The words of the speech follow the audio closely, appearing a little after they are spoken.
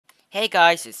Hey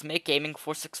guys, it's me Gaming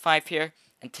 465 here,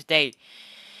 and today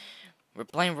we're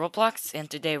playing Roblox, and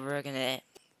today we're gonna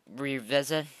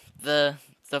revisit the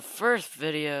first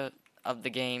video of the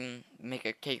game, Make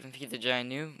a Cake and Feed the Giant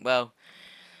New. Well,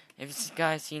 if you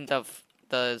guys seen the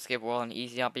Escape World and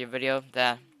Easy Hobby video,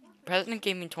 that President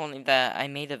Gaming told me that I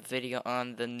made a video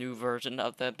on the new version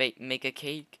of the Make a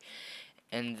Cake,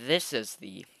 and this is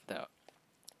the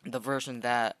version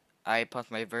that I put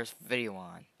my first video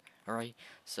on. Alright,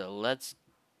 so let's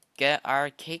get our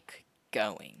cake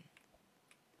going.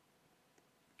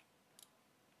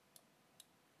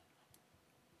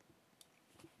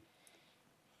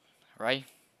 Right?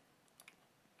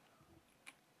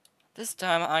 This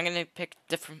time I'm gonna pick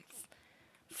different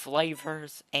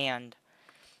flavors and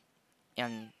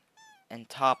and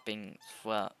toppings.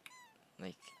 Well,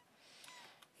 like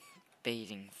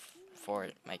baiting for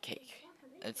my cake.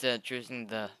 Instead of choosing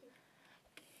the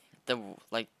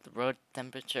road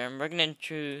temperature, and we're gonna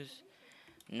choose.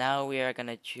 Now we are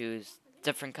gonna choose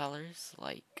different colors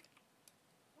like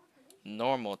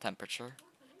normal temperature.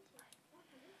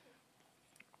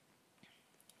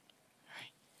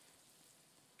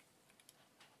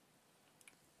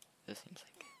 This seems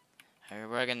like. Alright,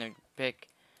 we're gonna pick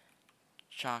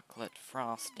chocolate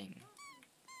frosting.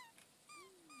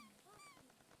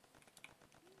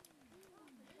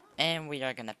 And we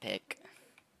are gonna pick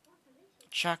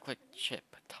chocolate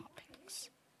chip toppings.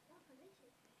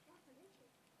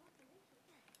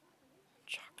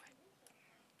 Chocolate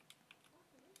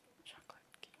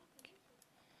cake.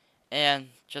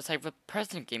 And just like what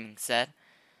President Gaming said,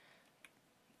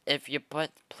 if you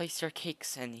place your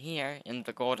cakes in here in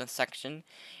the golden section,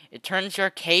 it turns your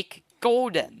cake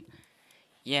golden.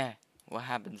 Yeah, what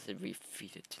happens if we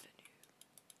feed it to the new?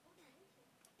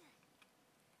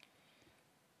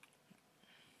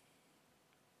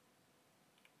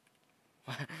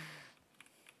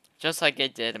 Just like I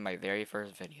did in my very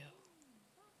first video.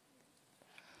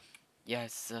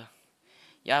 Yes,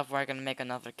 yeah, we're gonna make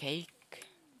another cake.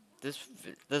 This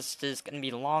is gonna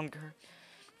be longer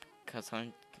because I'm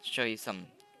gonna show you some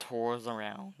tours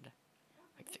around,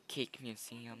 like the cake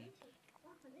museum,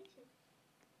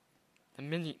 the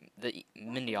mini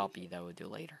obby that we'll do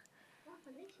later,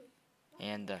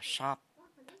 and the shop,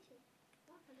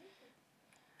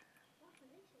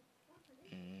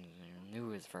 the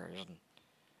newest version.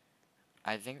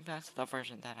 I think that's the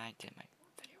version that I did my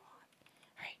video on.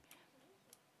 Alright.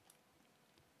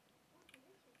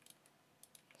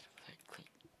 Click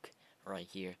right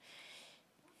here.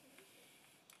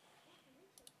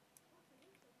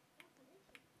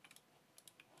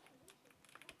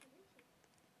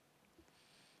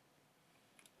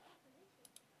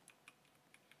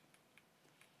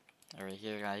 Right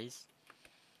here, guys.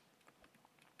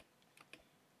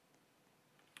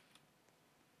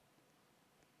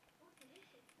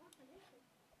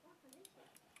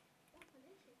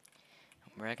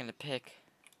 We're gonna pick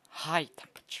high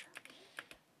temperature.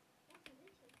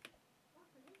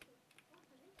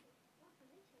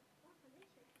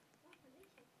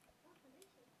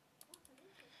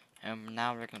 And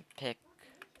now we're gonna pick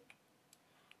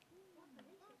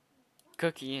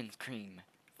cookie and cream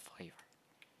flavor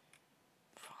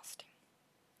frosting.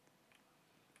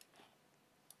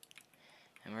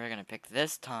 And we're gonna pick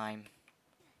this time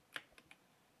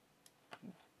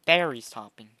berries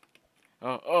topping.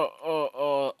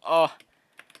 Oh.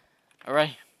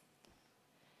 Alright.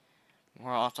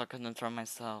 We're also gonna throw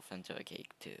myself into a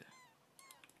cake too.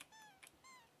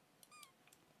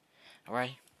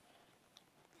 Alright.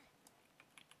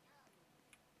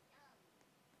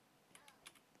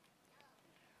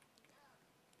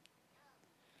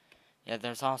 Yeah,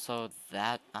 there's also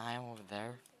that aisle over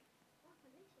there.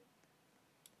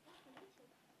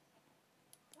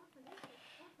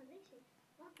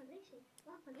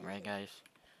 Alright, guys.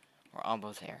 We're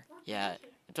almost there. Yeah,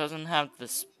 it doesn't have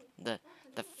the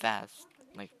fast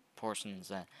like portions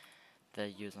that they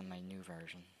use on my new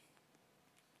version.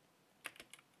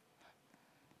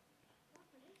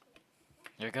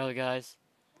 There you go, guys.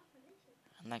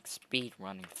 I'm like speed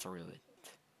running through it.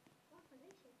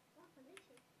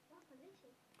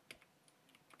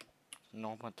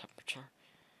 Normal temperature.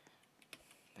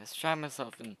 Let's try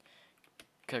myself in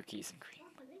cookies and cream.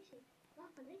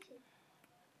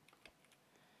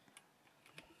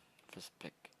 Just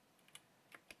pick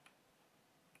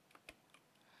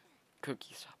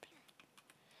cookies topping.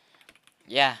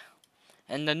 Yeah,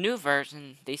 in the new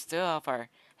version, they still have our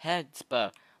heads,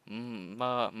 but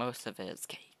most of it is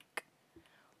cake.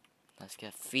 Let's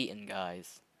get feet in,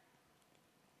 guys.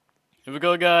 Here we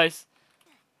go, guys.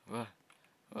 Well,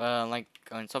 I'm like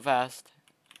going so fast.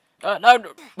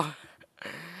 No.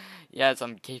 Yeah,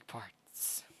 some cake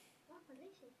parts.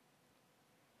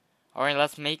 Alright,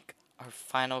 let's make our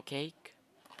final cake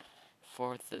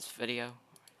for this video.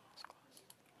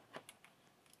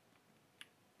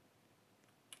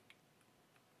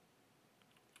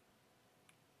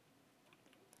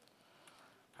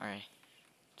 Alright,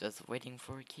 just waiting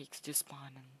for cakes to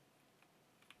spawn in.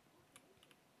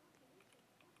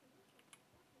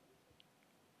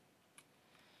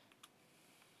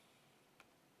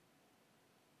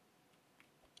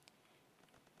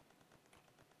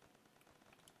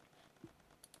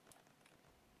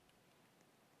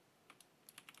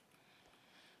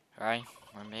 Alright,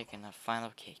 we're making a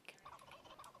final cake.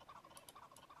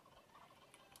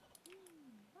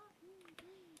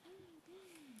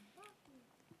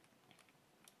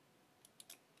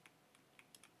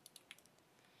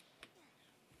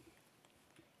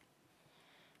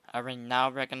 Alright, now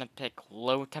we're gonna pick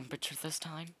low temperature this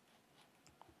time.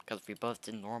 Because we both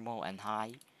did normal and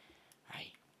high.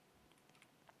 Right.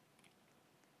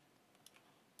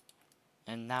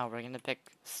 And now we're gonna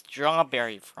pick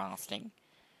strawberry frosting.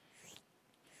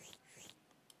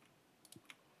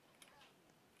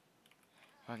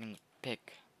 We're gonna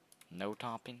pick no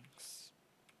toppings.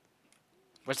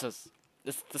 Which is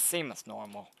it's the same as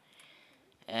normal.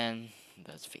 And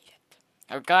let's feed it.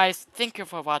 Alright guys, thank you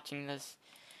for watching this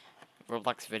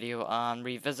Roblox video on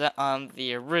revisit on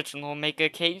the original Make a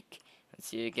Cake. And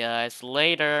see you guys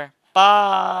later.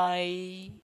 Bye!